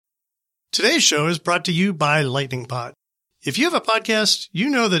Today's show is brought to you by Lightning Pod. If you have a podcast, you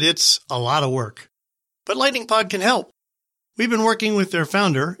know that it's a lot of work. But Lightning Pod can help. We've been working with their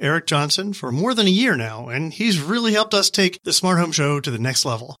founder, Eric Johnson, for more than a year now, and he's really helped us take the Smart Home Show to the next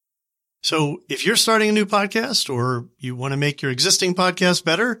level. So if you're starting a new podcast or you want to make your existing podcast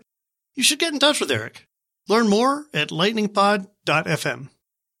better, you should get in touch with Eric. Learn more at lightningpod.fm.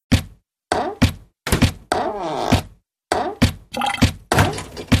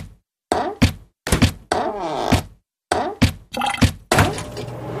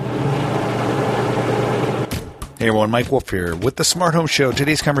 Hey everyone, Mike Wolf here with the Smart Home Show.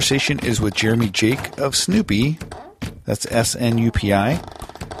 Today's conversation is with Jeremy Jaech of Snoopy. That's S-N-U-P-I.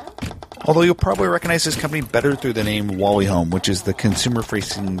 Although you'll probably recognize this company better through the name Wally Home, which is the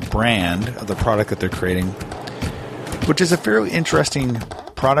consumer-facing brand of the product that they're creating, which is a fairly interesting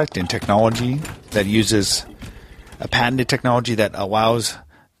product and technology that uses a patented technology that allows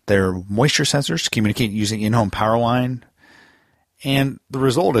their moisture sensors to communicate using in-home power line. And the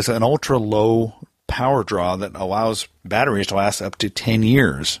result is an ultra-low power draw that allows batteries to last up to 10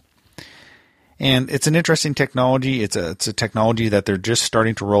 years. And it's an interesting technology. It's a technology that they're just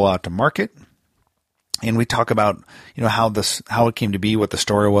starting to roll out to market. And we talk about, how it came to be, what the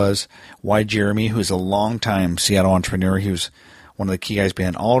story was, why Jeremy, who's a longtime Seattle entrepreneur, he was one of the key guys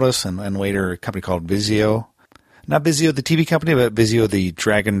behind Aldus and later a company called Vizio. Not Vizio, the TV company, but Vizio, the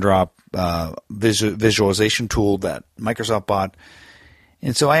drag and drop visualization tool that Microsoft bought.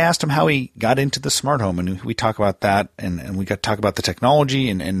 And so I asked him how he got into the smart home, and we talk about that, and we got to talk about the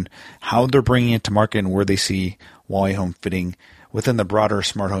technology and how they're bringing it to market and where they see Wally Home fitting within the broader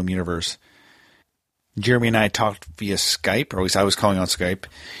smart home universe. Jeremy and I talked via Skype, or at least I was calling on Skype,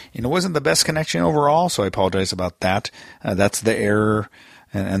 and it wasn't the best connection overall, so I apologize about that. That's the error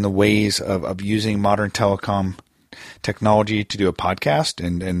and the ways of using modern telecom technology to do a podcast,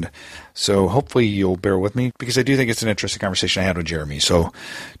 and so hopefully you'll bear with me because I do think it's an interesting conversation I had with Jeremy. So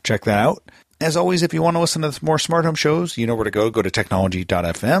check that out. As always, if you want to listen to more smart home shows, you know where to go. Go to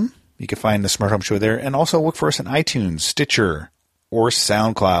technology.fm. You can find the Smart Home Show there, and also look for us on iTunes, Stitcher, or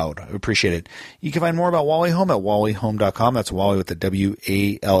SoundCloud. I appreciate it. You can find more about Wally Home at wallyhome.com. That's Wally with the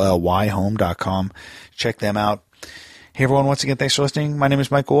W-A-L-L-Y home.com. Check them out. Hey everyone, once again, thanks for listening. My name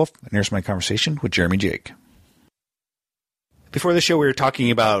is Mike Wolf, and here's my conversation with Jeremy Jaech. Before the show, we were talking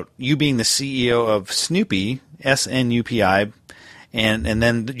about you being the CEO of Snoopy, S-N-U-P-I, and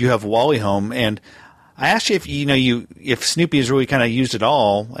then you have Wally Home. And I asked you if Snoopy is really kind of used at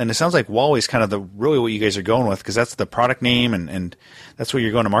all, and it sounds like Wally is kind of really what you guys are going with because that's the product name and that's what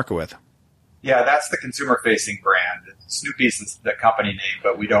you're going to market with. Yeah, that's the consumer-facing brand. Snoopy's the company name,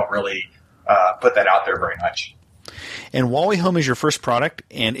 but we don't really put that out there very much. And Wally Home is your first product,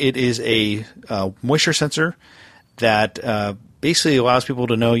 and it is a moisture sensor that basically allows people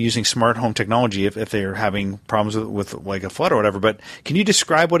to know using smart home technology if they're having problems with like a flood or whatever. But can you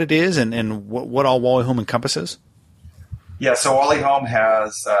describe what it is and what all Wally Home encompasses? Yeah, so Wally Home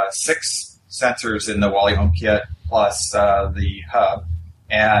has 6 sensors in the Wally Home kit plus the hub.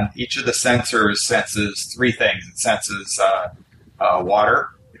 And each of the sensors senses 3 things. It senses water,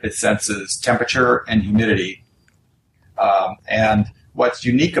 it senses temperature, and humidity. And what's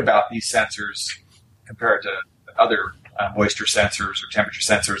unique about these sensors compared to other moisture sensors or temperature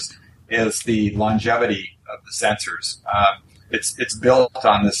sensors is the longevity of the sensors. It's built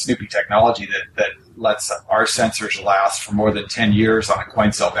on the Snoopy technology that lets our sensors last for more than 10 years on a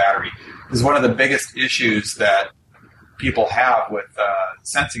coin cell battery. This is one of the biggest issues that people have with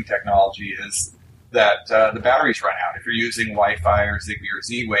sensing technology is that the batteries run out. If you're using Wi-Fi or Zigbee or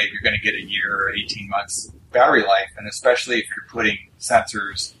Z-Wave, you're going to get a year or 18 months battery life, and especially if you're putting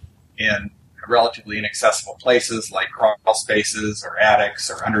sensors in relatively inaccessible places like crawl spaces or attics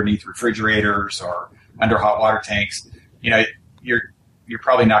or underneath refrigerators or under hot water tanks, you're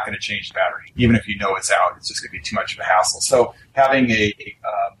probably not going to change the battery. Even if you know it's out, it's just going to be too much of a hassle. So having a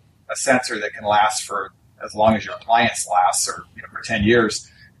sensor that can last for as long as your appliance lasts or for 10 years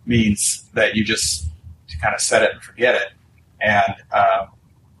means that you just kind of set it and forget it. And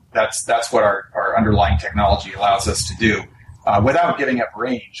that's what our underlying technology allows us to do. Without giving up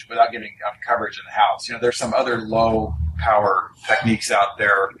range, without giving up coverage in the house. There's some other low power techniques out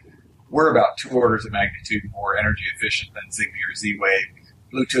there. We're about 2 orders of magnitude more energy efficient than Zigbee or Z-Wave.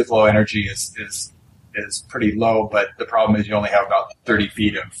 Bluetooth Low Energy is pretty low, but the problem is you only have about 30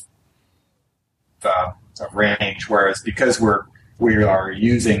 feet of range, whereas because we are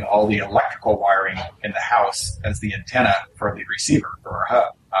using all the electrical wiring in the house as the antenna for the receiver for our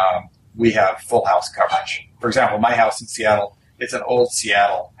hub, we have full house coverage. For example, my house in Seattle, it's an old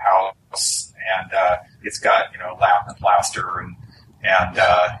Seattle house, and it's got lap and plaster and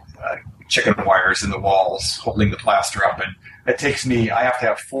chicken wires in the walls holding the plaster up. And it takes me, I have to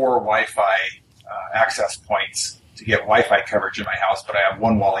have 4 Wi-Fi access points to get Wi-Fi coverage in my house, but I have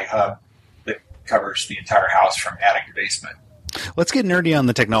one Wally hub that covers the entire house from attic to basement. Let's get nerdy on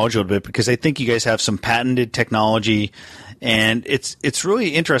the technology a little bit, because I think you guys have some patented technology, and it's really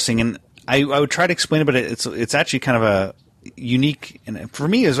interesting. And I would try to explain it, but it's actually kind of a unique. And for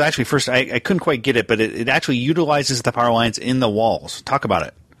me, it was actually first I couldn't quite get it, but it actually utilizes the power lines in the walls. Talk about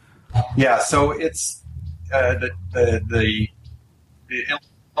it. Yeah, so it's the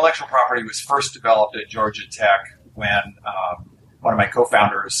intellectual property was first developed at Georgia Tech when one of my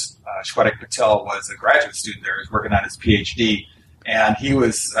co-founders, Shwedik Patel, was a graduate student there. He was working on his PhD, and he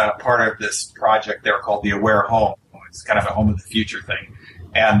was part of this project there called the Aware Home. It's kind of a home of the future thing.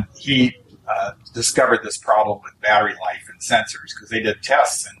 And he discovered this problem with battery life and sensors, because they did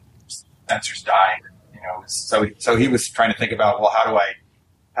tests and sensors died. So he was trying to think about, well, how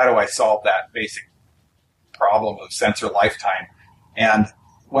do I solve that basic problem of sensor lifetime? And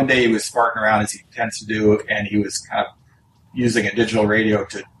one day he was sparking around, as he tends to do, and he was kind of using a digital radio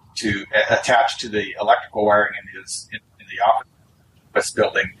to attach to the electrical wiring in the office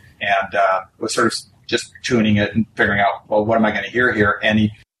building, and was sort of just tuning it and figuring out, well, what am I going to hear here? And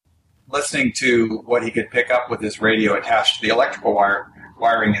he listening to what he could pick up with his radio attached to the electrical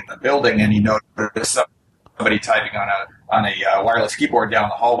wiring in the building, and he noticed somebody typing on a wireless keyboard down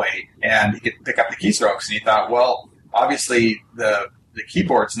the hallway, and he could pick up the keystrokes, and he thought, well, obviously the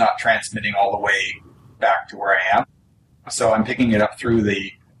keyboard's not transmitting all the way back to where I am, so I'm picking it up through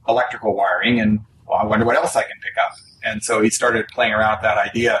the electrical wiring, and well, I wonder what else I can pick up. And so he started playing around with that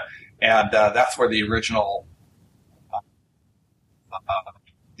idea, and that's where the original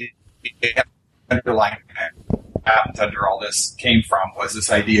the underlying patent under all this came from, was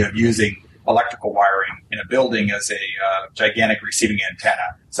this idea of using electrical wiring in a building as a gigantic receiving antenna.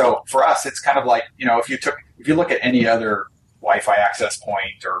 So for us, it's kind of like, if you look at any other Wi-Fi access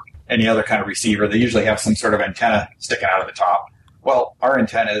point or any other kind of receiver, they usually have some sort of antenna sticking out of the top. Well, our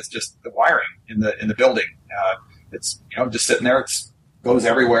antenna is just the wiring in the building. It's just sitting there. It goes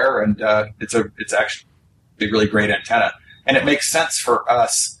everywhere, and it's actually a really great antenna. And it makes sense for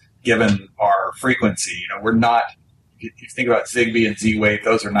us given our frequency. We're not. If you think about Zigbee and Z-Wave,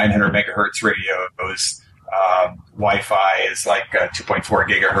 those are 900 megahertz radios. Wi-Fi is like 2.4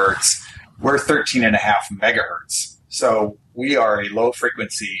 gigahertz. We're 13.5 megahertz. So we are a low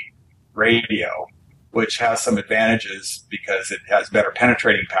frequency radio, which has some advantages because it has better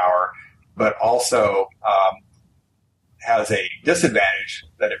penetrating power, but also has a disadvantage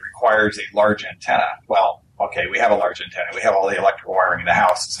that it requires a large antenna. Well, okay, we have a large antenna. We have all the electrical wiring in the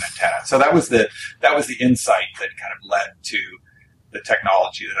house as an antenna. So that was the insight that kind of led to the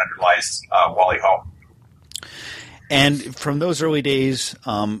technology that underlies Wally Home. And from those early days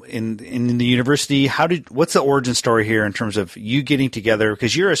in the university, what's the origin story here in terms of you getting together?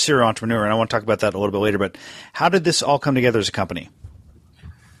 Because you're a serial entrepreneur, and I want to talk about that a little bit later. But how did this all come together as a company?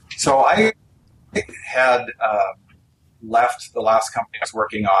 So I had left the last company I was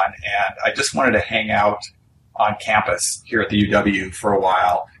working on, and I just wanted to hang out on campus here at the UW for a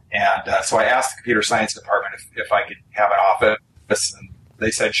while. And so I asked the computer science department if I could have an office, and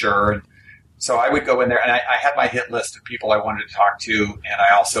they said sure. And so I would go in there, and I had my hit list of people I wanted to talk to, and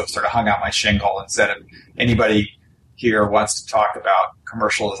I also sort of hung out my shingle and said, if anybody here wants to talk about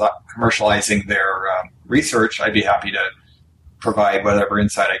commercializing their research, I'd be happy to provide whatever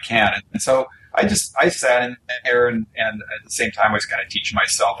insight I can. And so I sat in there, and at the same time I was kind of teaching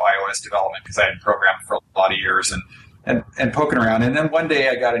myself iOS development because I had programmed for a lot of years and poking around. And then one day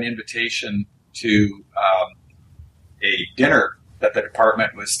I got an invitation to a dinner that the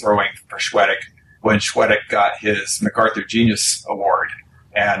department was throwing for Shwedik when Shwedik got his MacArthur Genius Award.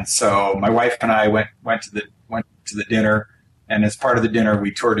 And so my wife and I went to the dinner, and as part of the dinner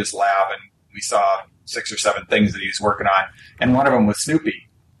we toured his lab, and we saw 6 or 7 things that he was working on, and one of them was Snoopy.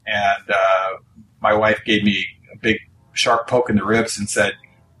 And my wife gave me a big sharp poke in the ribs and said,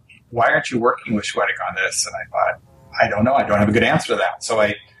 "Why aren't you working with Shwedik on this?" And I thought, I don't know. I don't have a good answer to that. So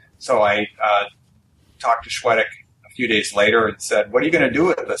I talked to Shwedik a few days later and said, "What are you going to do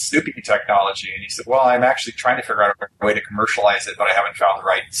with the Snoopy technology?" And he said, "Well, I'm actually trying to figure out a way to commercialize it, but I haven't found the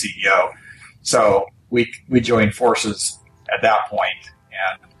right CEO." So we joined forces at that point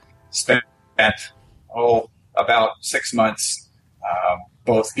and spent about 6 months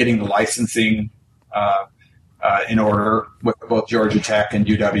both getting the licensing in order with both Georgia Tech and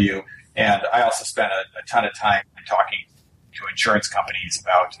UW. And I also spent a ton of time talking to insurance companies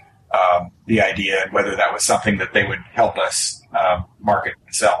about the idea and whether that was something that they would help us market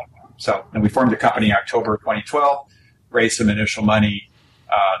and sell. So then we formed the company in October 2012, raised some initial money,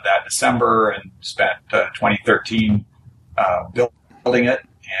 that December and spent 2013 building it,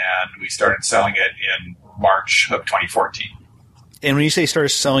 and we started selling it in March of 2014. And when you say started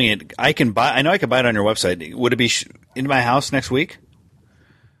selling it, I know I can buy it on your website. Would it be in my house next week?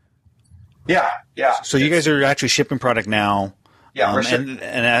 Yeah. So you guys are actually shipping product now. Yeah, and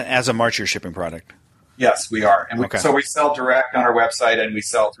as of March, you're shipping product. Yes, we are. And okay. So we sell direct on our website, and we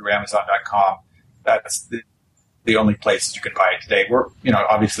sell through Amazon.com. That's the only place you can buy it today. We're,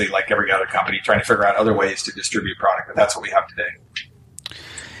 obviously, like every other company, trying to figure out other ways to distribute product, but that's what we have today.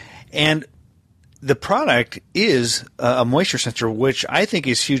 And the product is a moisture sensor, which I think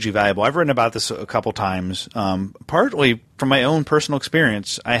is hugely valuable. I've written about this a couple times, partly from my own personal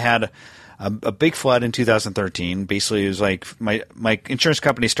experience. I had a big flood in 2013. Basically, it was like my insurance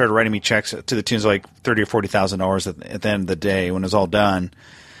company started writing me checks to the tunes of like $30,000 or $40,000 at the end of the day when it was all done.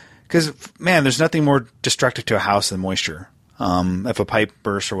 Because, man, there's nothing more destructive to a house than moisture, if a pipe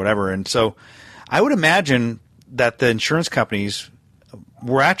bursts or whatever. And so I would imagine that the insurance companies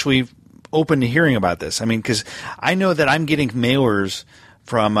were actually open to hearing about this. I mean, because I know that I'm getting mailers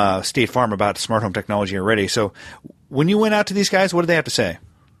from State Farm about smart home technology already. So when you went out to these guys, what did they have to say?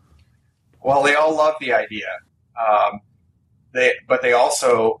 Well, they all love the idea. But they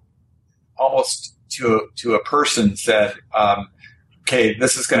also almost to a person said, okay,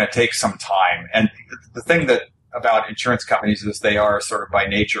 this is going to take some time. And the thing about insurance companies is they are sort of by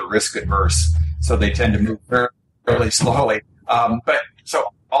nature risk adverse. So they tend to move fairly slowly. But so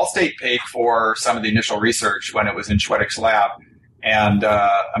Allstate paid for some of the initial research when it was in Schweddick's lab, and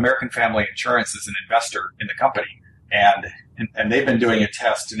American Family Insurance is an investor in the company, and they've been doing an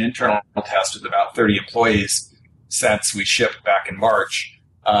internal test with about 30 employees since we shipped back in March.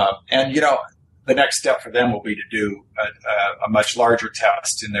 And the next step for them will be to do a much larger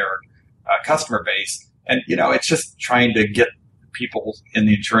test in their customer base, and it's just trying to get people in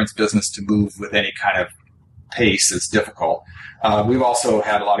the insurance business to move with any kind of pace is difficult. We've also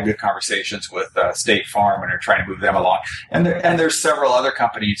had a lot of good conversations with State Farm and are trying to move them along. And there's several other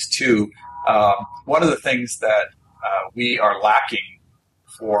companies too. One of the things that we are lacking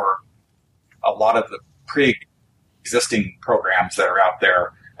for a lot of the pre-existing programs that are out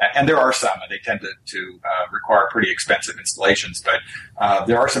there, and there are some, and they tend to require pretty expensive installations, but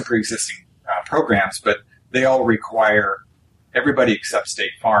there are some pre-existing programs, but they all require, everybody except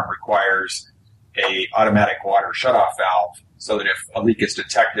State Farm requires a automatic water shutoff valve, so that if a leak is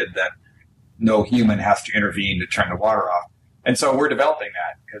detected, that no human has to intervene to turn the water off. And so we're developing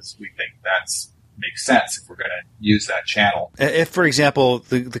that because we think that's makes sense if we're going to use that channel. If, for example,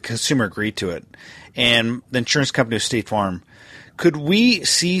 the consumer agreed to it, and the insurance company of State Farm, could we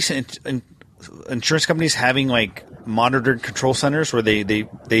see insurance companies having like monitored control centers where they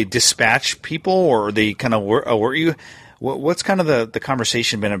dispatch people, or they kind of alert you? What's kind of the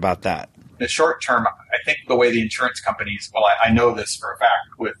conversation been about that? In the short term, I think the way the insurance companies, well, I know this for a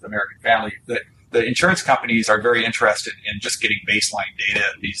fact with American Family, that the insurance companies are very interested in just getting baseline data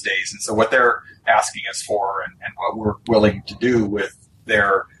these days. And so what they're asking us for, and what we're willing to do with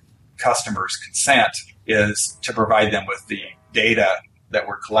their customers' consent, is to provide them with the data that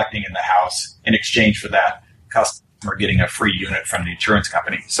we're collecting in the house in exchange for that customer getting a free unit from the insurance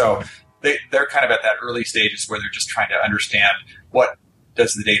company. So they're kind of at that early stages where they're just trying to understand what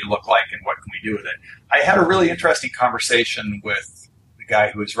does the data look like and what can we do with it. I had a really interesting conversation with the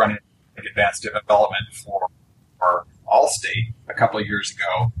guy who was running advanced development for Allstate a couple of years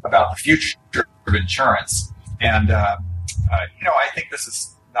ago about the future of insurance. And, I think this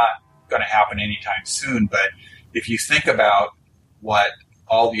is not going to happen anytime soon, but if you think about what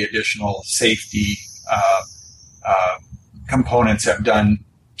all the additional safety components have done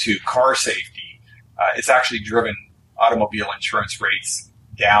to car safety, it's actually driven automobile insurance rates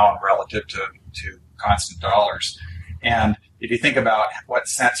down relative to constant dollars. And if you think about what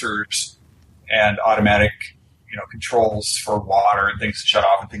sensors and automatic, controls for water and things to shut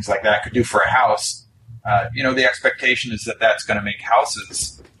off and things like that could do for a house, the expectation is that that's going to make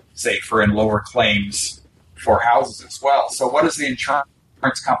houses safer and lower claims for houses as well. So what does the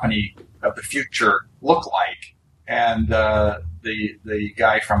insurance company of the future look like? And the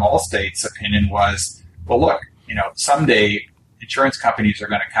guy from Allstate's opinion was, well, look, someday insurance companies are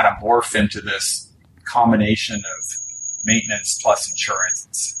going to kind of morph into this combination of maintenance plus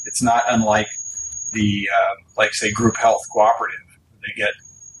insurance. It's not unlike the, say, group health cooperative.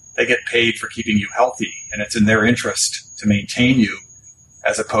 They get paid for keeping you healthy, and it's in their interest to maintain you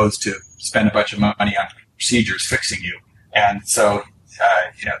as opposed to spend a bunch of money on procedures fixing you. And so,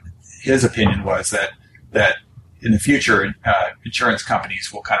 his opinion was that in the future, insurance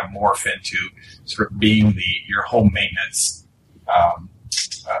companies will kind of morph into sort of being your home maintenance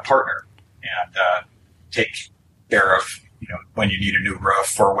partner and take care of when you need a new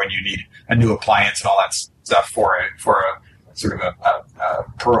roof or when you need a new appliance and all that stuff for a sort of a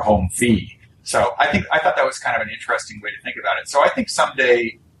per home fee. So I thought that was kind of an interesting way to think about it. So I think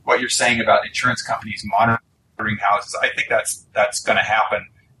someday what you're saying about insurance companies monitoring houses, I think that's going to happen.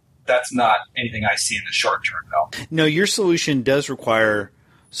 That's not anything I see in the short term, though. No, your solution does require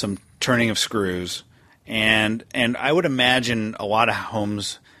some turning of screws, and I would imagine a lot of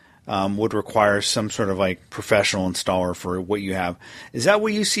homes would require some sort of like professional installer for what you have. Is that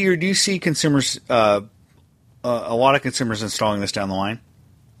what you see, or do you see consumers, a lot of consumers installing this down the line?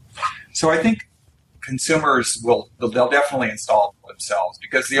 So I think consumers they'll definitely install it themselves,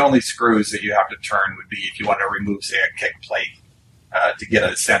 because the only screws that you have to turn would be if you want to remove, say, a kick plate to get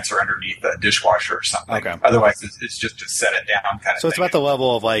a sensor underneath a dishwasher or something. Okay. Otherwise, it's just to set it down kind of thing. So it's about the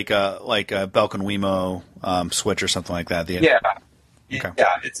level of like a Belkin Wemo switch or something like that. Yeah. Okay.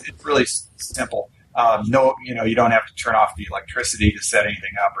 Yeah, it's really simple. No, you don't have to turn off the electricity to set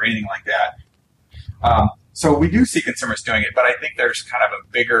anything up or anything like that. So we do see consumers doing it, but I think there's kind of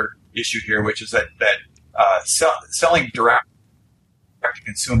a bigger issue here, which is that selling direct to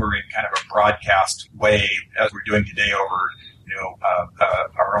consumer in kind of a broadcast way, as we're doing today over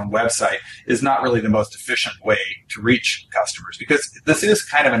our own website, is not really the most efficient way to reach customers, because this is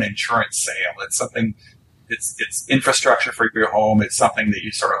kind of an insurance sale. It's something. It's infrastructure for your home. It's something that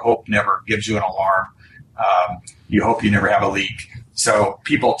you sort of hope never gives you an alarm. You hope you never have a leak. So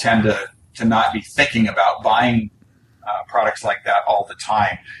people tend to not be thinking about buying products like that all the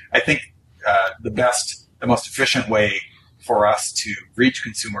time. I think the most efficient way for us to reach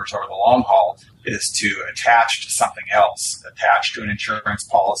consumers over the long haul is to attach to something else, attach to an insurance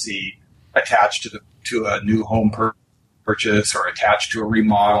policy, attach to a new home purchase, or attached to a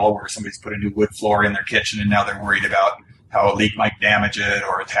remodel where somebody's put a new wood floor in their kitchen and now they're worried about how a leak might damage it,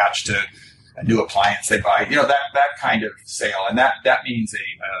 or attached to a new appliance they buy. That kind of sale, and that means a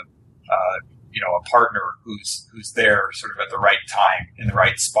partner who's there sort of at the right time in the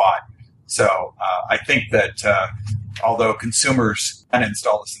right spot. So I think that although consumers can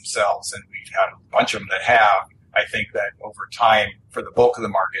install this themselves, and we've had a bunch of them that have, I think that over time, for the bulk of the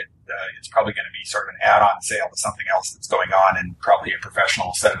market, it's probably going to be sort of an add-on sale to something else that's going on, and probably a professional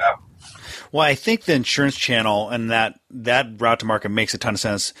will set it up. Well, I think the insurance channel and that route to market makes a ton of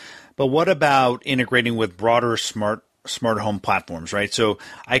sense. But what about integrating with broader smart home platforms, right? So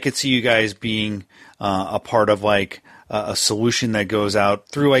I could see you guys being a part of like a solution that goes out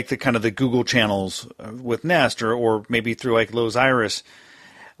through like the kind of the Google channels with Nest, or maybe through like Lowe's Iris.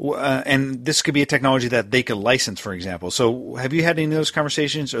 And this could be a technology that they could license, for example. So have you had any of those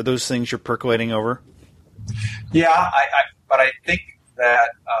conversations? Are those things you're percolating over? Yeah, but I think that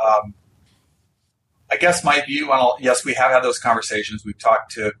I guess my view on yes, we have had those conversations. We've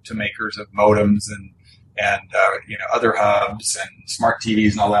talked to makers of modems and other hubs and smart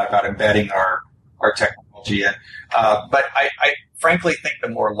TVs and all that about embedding our technology in. But I frankly think the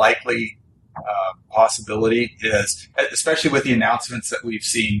more likely possibility is, especially with the announcements that we've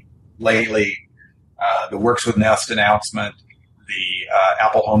seen lately, the Works with Nest announcement, the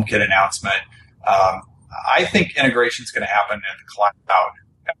Apple HomeKit announcement, I think integration is going to happen at the cloud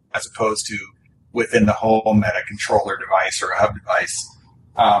as opposed to within the home at a controller device or a hub device.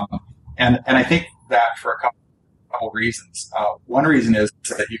 And I think that for a couple reasons. One reason is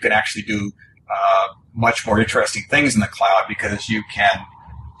that you can actually do much more interesting things in the cloud, because you can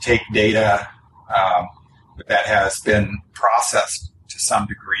take data that has been processed to some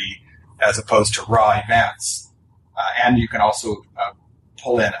degree as opposed to raw events. And you can also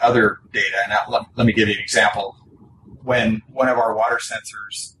pull in other data. And let me give you an example. When one of our water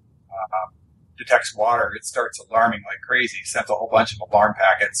sensors detects water, it starts alarming like crazy, sends a whole bunch of alarm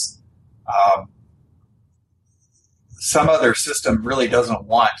packets. Some other system really doesn't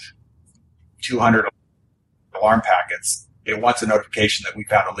want 200 alarm packets. It wants a notification that we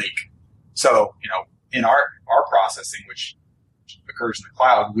found a leak. So, in our processing, which occurs in the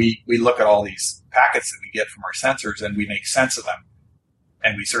cloud, we look at all these packets that we get from our sensors and we make sense of them.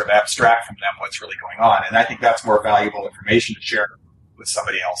 And we sort of abstract from them what's really going on. And I think that's more valuable information to share with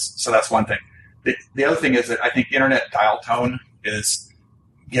somebody else. So that's one thing. The other thing is that I think internet dial tone is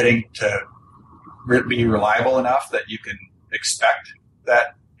getting to be reliable enough that you can expect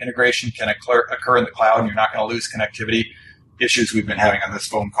that integration can occur in the cloud and you're not going to lose connectivity. Issues we've been having on this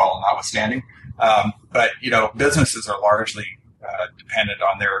phone call notwithstanding. But businesses are largely dependent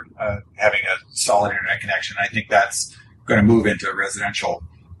on their having a solid internet connection. I think that's going to move into residential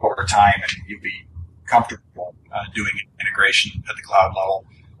over time, and you'll be comfortable doing integration at the cloud level.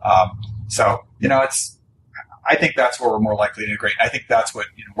 So, I think that's where we're more likely to integrate. I think that's what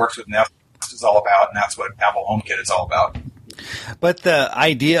Works with Nest is all about, and that's what Apple HomeKit is all about. But the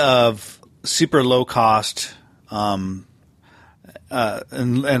idea of super low cost and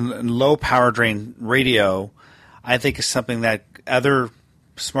low power drain radio, I think, is something that other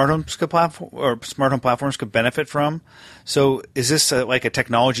smart home platforms could benefit from. So, is this like a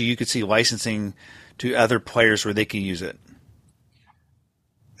technology you could see licensing to other players where they can use it?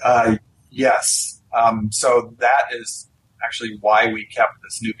 Yes. So that is actually why we kept the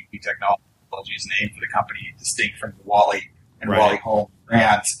Snoopy Technologies name for the company distinct from the Wally and Wally Home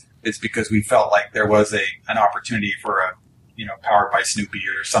brands, is because we felt like there was an opportunity for a powered by Snoopy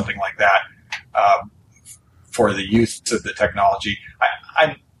or something like that for the use of the technology.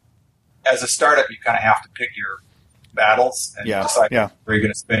 I'm as a startup, you kind of have to pick your battles and decide where you're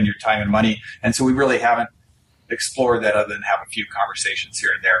going to spend your time and money. And so we really haven't explored that other than have a few conversations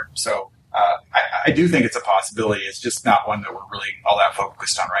here and there. So I do think it's a possibility. It's just not one that we're really all that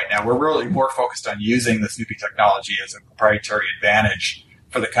focused on right now. We're really more focused on using the Snoopy technology as a proprietary advantage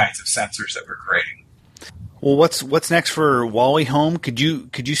for the kinds of sensors that we're creating. Well, what's next for Wally Home? Could you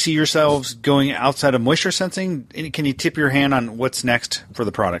see yourselves going outside of moisture sensing? Can you tip your hand on what's next for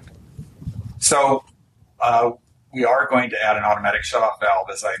the product? So we are going to add an automatic shutoff valve,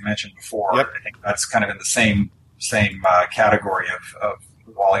 as I mentioned before. Yep. I think that's kind of in the same category of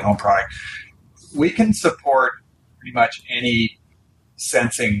the Wally Home product. We can support pretty much any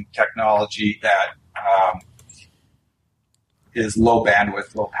sensing technology that is low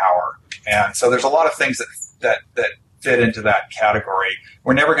bandwidth, low power. And so there's a lot of things that fit into that category.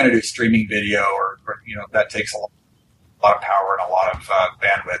 We're never going to do streaming video or that takes a lot of power and a lot of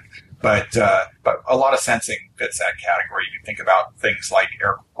bandwidth. But a lot of sensing fits that category. You can think about things like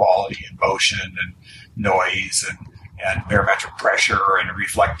air quality and motion and noise and barometric pressure and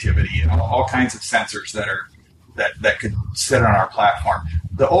reflectivity and all kinds of sensors that could sit on our platform.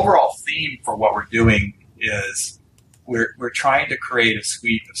 The overall theme for what we're doing is we're trying to create a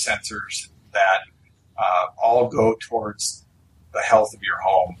suite of sensors that all go towards the health of your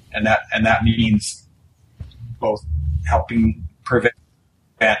home, and that means both helping prevent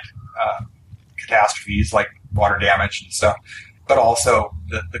catastrophes like water damage and stuff, but also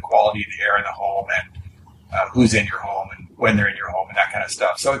the quality of the air in the home and who's in your home and when they're in your home and that kind of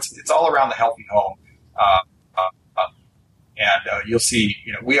stuff. So it's all around the healthy home. And you'll see,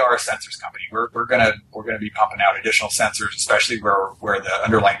 we are a sensors company. We're gonna be pumping out additional sensors, especially where the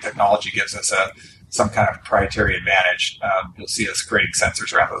underlying technology gives us some kind of proprietary advantage. You'll see us creating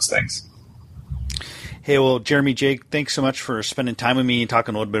sensors around those things. Hey, well, Jeremy, Jaech, thanks so much for spending time with me and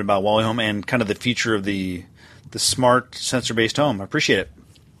talking a little bit about Wally Home and kind of the future of the smart sensor-based home. I appreciate it.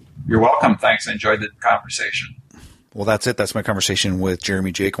 You're welcome. Thanks. I enjoyed the conversation. Well, that's it. That's my conversation with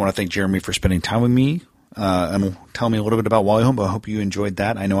Jeremy Jaech. I want to thank Jeremy for spending time with me and telling me a little bit about Wally Home, but I hope you enjoyed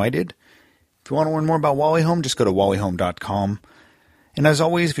that. I know I did. If you want to learn more about Wally Home, just go to wallyhome.com. And as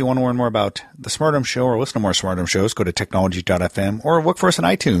always, if you want to learn more about the Smart Home Show or listen to more Smart Home shows, go to technology.fm or look for us on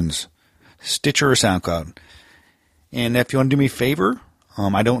iTunes, Stitcher, or SoundCloud. And if you want to do me a favor,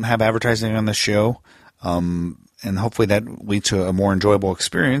 I don't have advertising on this show, and hopefully that leads to a more enjoyable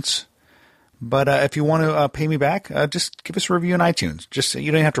experience. But if you want to pay me back, just give us a review on iTunes. Just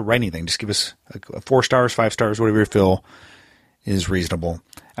you don't have to write anything. Just give us 4 stars, 5 stars, whatever you feel is reasonable.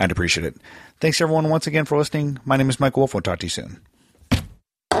 I'd appreciate it. Thanks, everyone, once again for listening. My name is Mike Wolf. We'll talk to you soon.